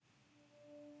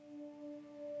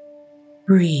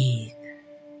Breathe.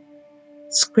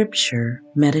 Scripture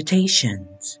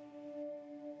Meditations.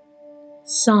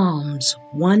 Psalms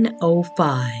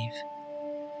 105.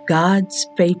 God's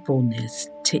faithfulness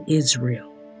to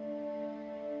Israel.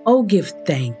 Oh, give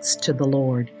thanks to the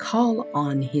Lord. Call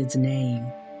on his name.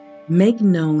 Make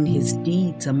known his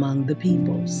deeds among the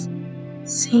peoples.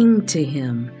 Sing to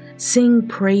him. Sing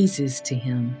praises to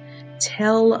him.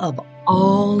 Tell of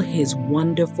all his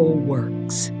wonderful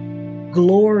works.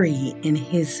 Glory in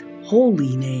his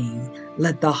holy name.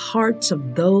 Let the hearts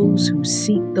of those who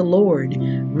seek the Lord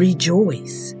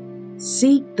rejoice.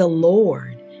 Seek the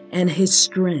Lord and his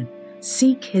strength.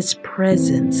 Seek his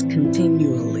presence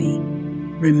continually.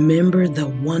 Remember the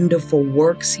wonderful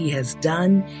works he has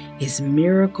done, his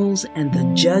miracles, and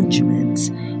the judgments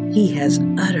he has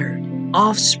uttered,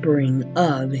 offspring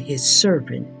of his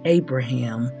servant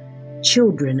Abraham,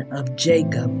 children of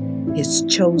Jacob, his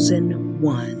chosen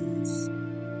ones.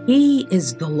 He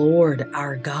is the Lord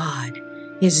our God.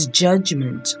 His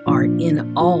judgments are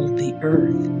in all the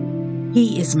earth.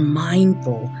 He is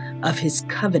mindful of his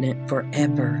covenant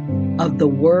forever, of the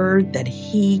word that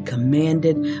he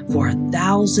commanded for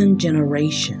 1,000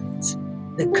 generations,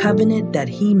 the covenant that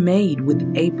he made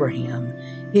with Abraham,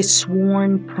 his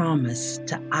sworn promise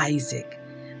to Isaac,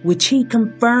 which he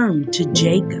confirmed to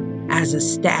Jacob as a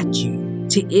statute,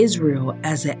 to Israel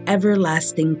as an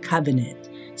everlasting covenant,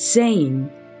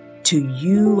 saying, to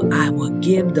you I will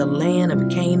give the land of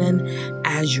Canaan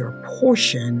as your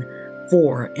portion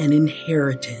for an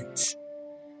inheritance.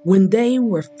 When they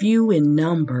were few in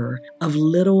number, of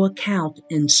little account,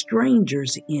 and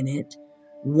strangers in it,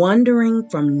 wandering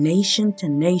from nation to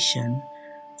nation,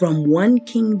 from one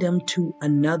kingdom to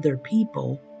another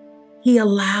people, he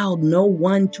allowed no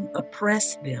one to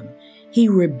oppress them. He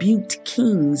rebuked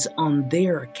kings on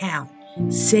their account,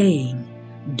 saying,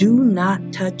 do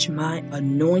not touch my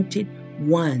anointed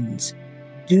ones.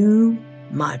 Do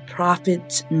my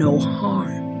prophets no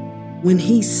harm. When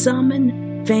he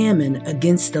summoned famine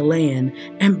against the land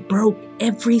and broke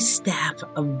every staff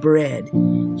of bread,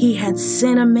 he had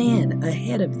sent a man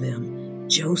ahead of them,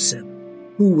 Joseph,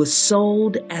 who was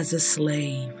sold as a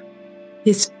slave.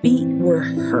 His feet were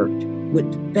hurt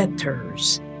with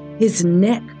fetters. His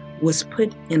neck was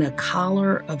put in a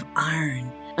collar of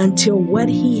iron, until what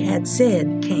he had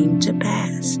said came to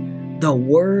pass. The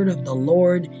word of the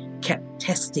Lord kept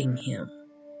testing him.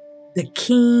 The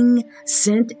king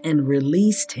sent and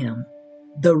released him.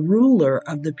 The ruler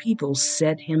of the people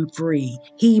set him free.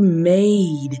 He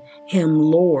made him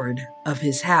lord of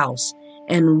his house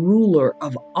and ruler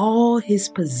of all his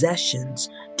possessions,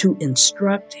 to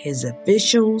instruct his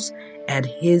officials at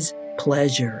his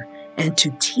pleasure and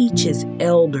to teach his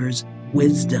elders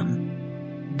wisdom.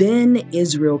 Then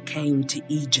Israel came to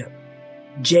Egypt.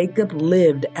 Jacob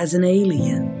lived as an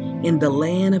alien in the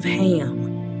land of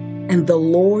Ham. And the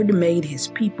Lord made his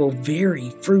people very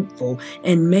fruitful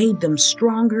and made them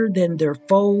stronger than their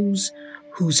foes,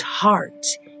 whose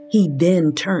hearts he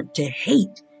then turned to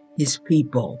hate his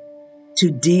people,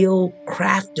 to deal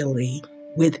craftily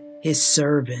with his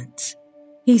servants.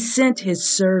 He sent his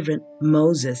servant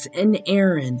Moses and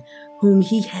Aaron, whom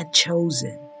he had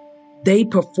chosen. They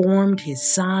performed his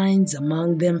signs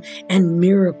among them and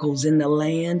miracles in the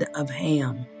land of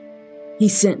Ham. He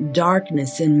sent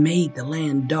darkness and made the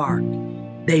land dark.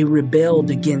 They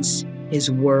rebelled against his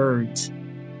words.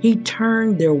 He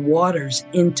turned their waters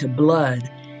into blood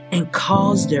and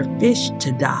caused their fish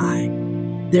to die.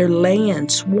 Their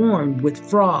land swarmed with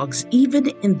frogs, even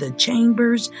in the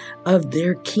chambers of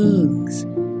their kings.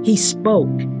 He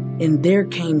spoke, and there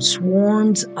came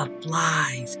swarms of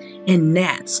flies and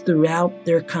gnats throughout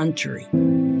their country.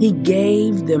 He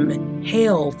gave them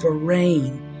hail for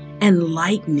rain and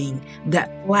lightning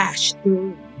that flashed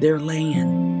through their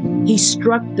land. He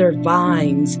struck their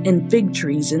vines and fig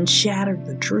trees and shattered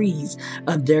the trees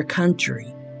of their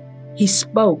country. He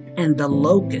spoke, and the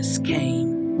locusts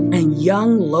came, and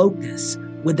young locusts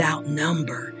without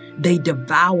number. They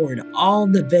devoured all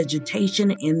the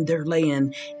vegetation in their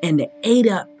land and ate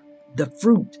up the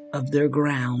fruit of their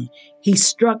ground. He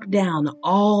struck down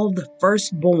all the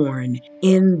firstborn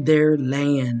in their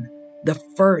land, the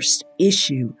first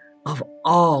issue of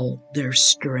all their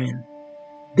strength.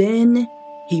 Then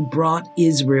he brought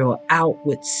Israel out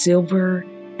with silver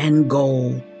and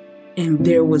gold, and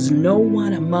there was no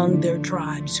one among their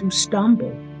tribes who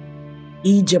stumbled.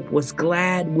 Egypt was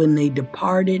glad when they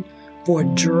departed, for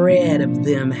dread of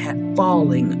them had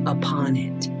fallen upon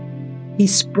it. He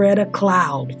spread a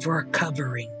cloud for a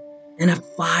covering and a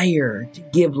fire to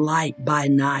give light by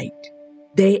night.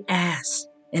 They asked,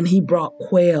 and he brought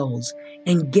quails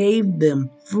and gave them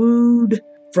food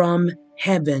from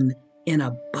heaven in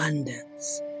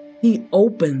abundance. He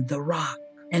opened the rock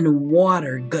and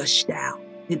water gushed out.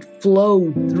 It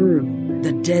flowed through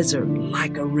the desert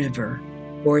like a river,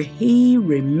 for he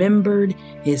remembered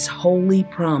his holy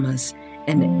promise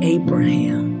and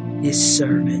Abraham, his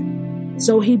servant.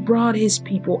 So he brought his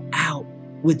people out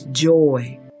with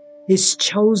joy, his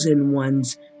chosen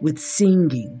ones with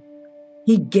singing.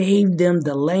 He gave them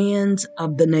the lands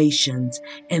of the nations,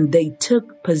 and they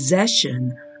took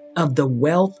possession of the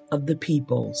wealth of the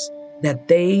peoples, that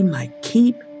they might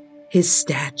keep his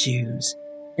statutes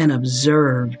and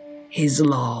observe his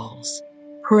laws.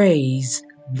 Praise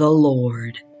the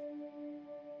Lord.